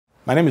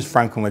My name is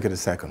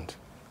Nweke II.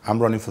 I'm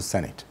running for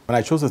Senate. When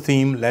I chose the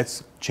theme,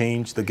 Let's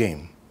Change the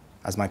Game,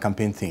 as my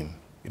campaign theme,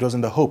 it was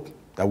in the hope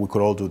that we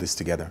could all do this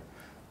together.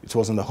 It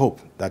was in the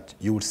hope that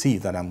you would see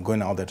that I'm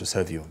going out there to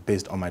serve you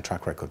based on my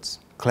track records.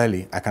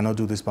 Clearly, I cannot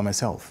do this by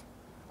myself.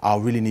 I'll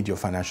really need your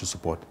financial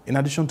support, in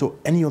addition to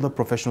any other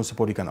professional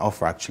support you can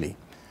offer, actually.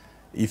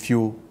 If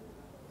you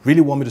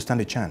really want me to stand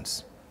a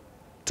chance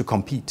to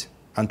compete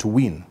and to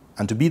win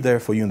and to be there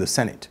for you in the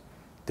Senate,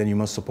 then you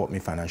must support me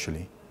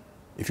financially.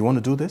 If you want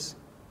to do this,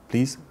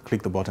 please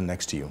click the button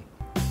next to you.